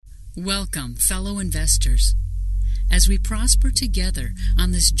Welcome, fellow investors, as we prosper together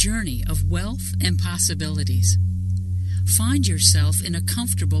on this journey of wealth and possibilities. Find yourself in a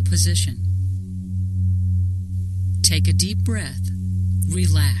comfortable position. Take a deep breath.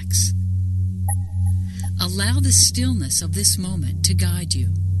 Relax. Allow the stillness of this moment to guide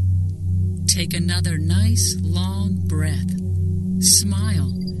you. Take another nice, long breath.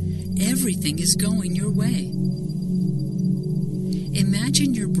 Smile. Everything is going your way.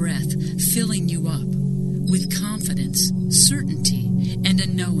 Imagine your breath filling you up with confidence, certainty, and a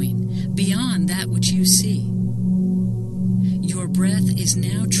knowing beyond that which you see. Your breath is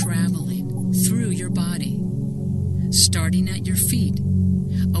now traveling through your body, starting at your feet,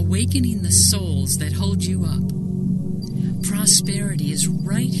 awakening the souls that hold you up. Prosperity is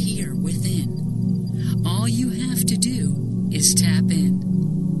right here within. All you have to do is tap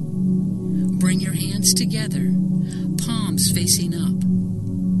in. Bring your hands together, palms facing up,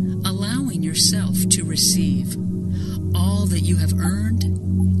 allowing yourself to receive all that you have earned,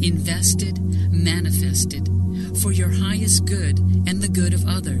 invested, manifested for your highest good and the good of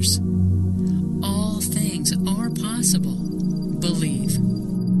others. All things are possible. Believe.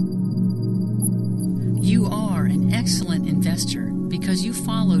 You are an excellent investor because you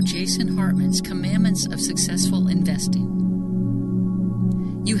follow Jason Hartman's commandments of successful investing.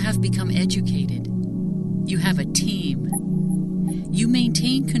 You have become educated. You have a team. You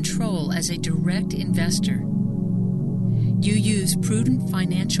maintain control as a direct investor. You use prudent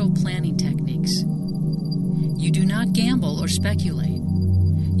financial planning techniques. You do not gamble or speculate.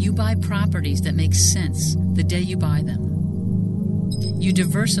 You buy properties that make sense the day you buy them. You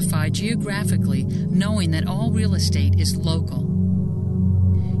diversify geographically, knowing that all real estate is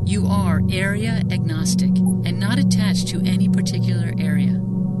local. You are area agnostic and not attached to any particular area.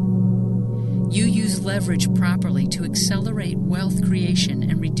 You use leverage properly to accelerate wealth creation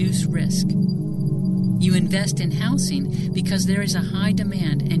and reduce risk. You invest in housing because there is a high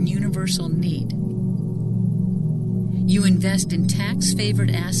demand and universal need. You invest in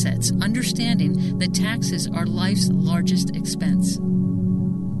tax-favored assets, understanding that taxes are life's largest expense.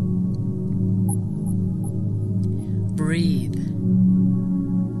 Breathe.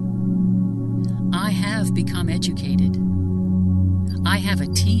 I have become educated. I have a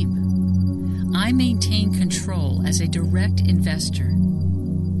team. I maintain control as a direct investor.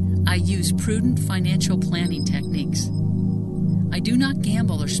 I use prudent financial planning techniques. I do not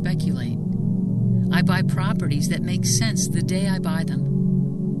gamble or speculate. I buy properties that make sense the day I buy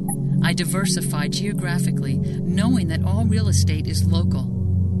them. I diversify geographically, knowing that all real estate is local.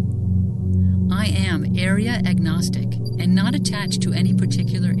 I am area agnostic and not attached to any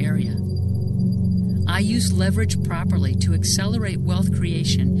particular area. I use leverage properly to accelerate wealth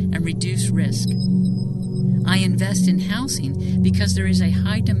creation and reduce risk. I invest in housing because there is a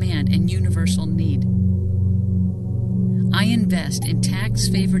high demand and universal need. I invest in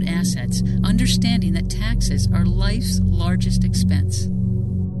tax-favored assets, understanding that taxes are life's largest expense.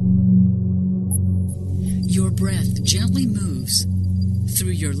 Your breath gently moves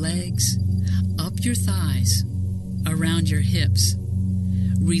through your legs, up your thighs, around your hips,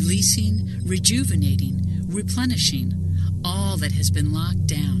 releasing, rejuvenating, replenishing all that has been locked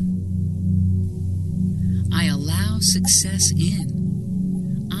down. I allow success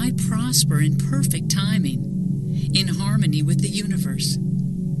in. I prosper in perfect timing, in harmony with the universe,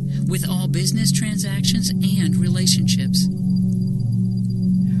 with all business transactions and relationships.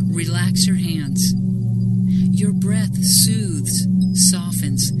 Relax your hands. Your breath soothes,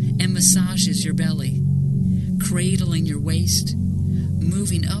 softens, and massages your belly, cradling your waist,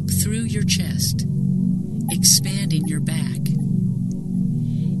 moving up through your chest, expanding your back.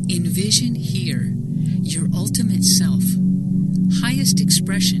 Envision here your ultimate self, highest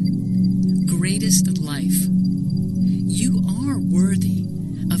expression, greatest life. You are worthy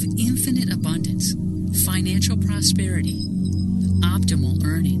of infinite abundance, financial prosperity, optimal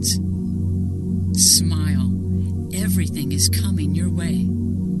earnings. Smile. Everything is coming your way.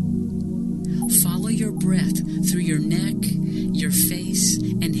 Follow your breath through your neck, your face,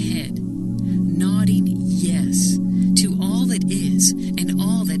 and head, nodding yes to all that is and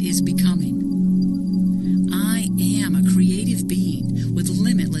all that is becoming. I am a creative being with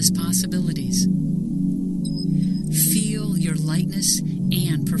limitless possibilities. Feel your lightness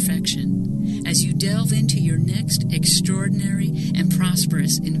and perfection as you delve into your next extraordinary and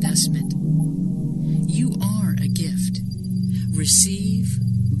prosperous investment. You are a gift. Receive,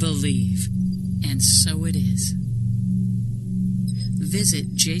 believe, and so it is.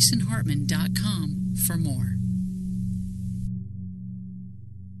 Visit jasonhartman.com for more.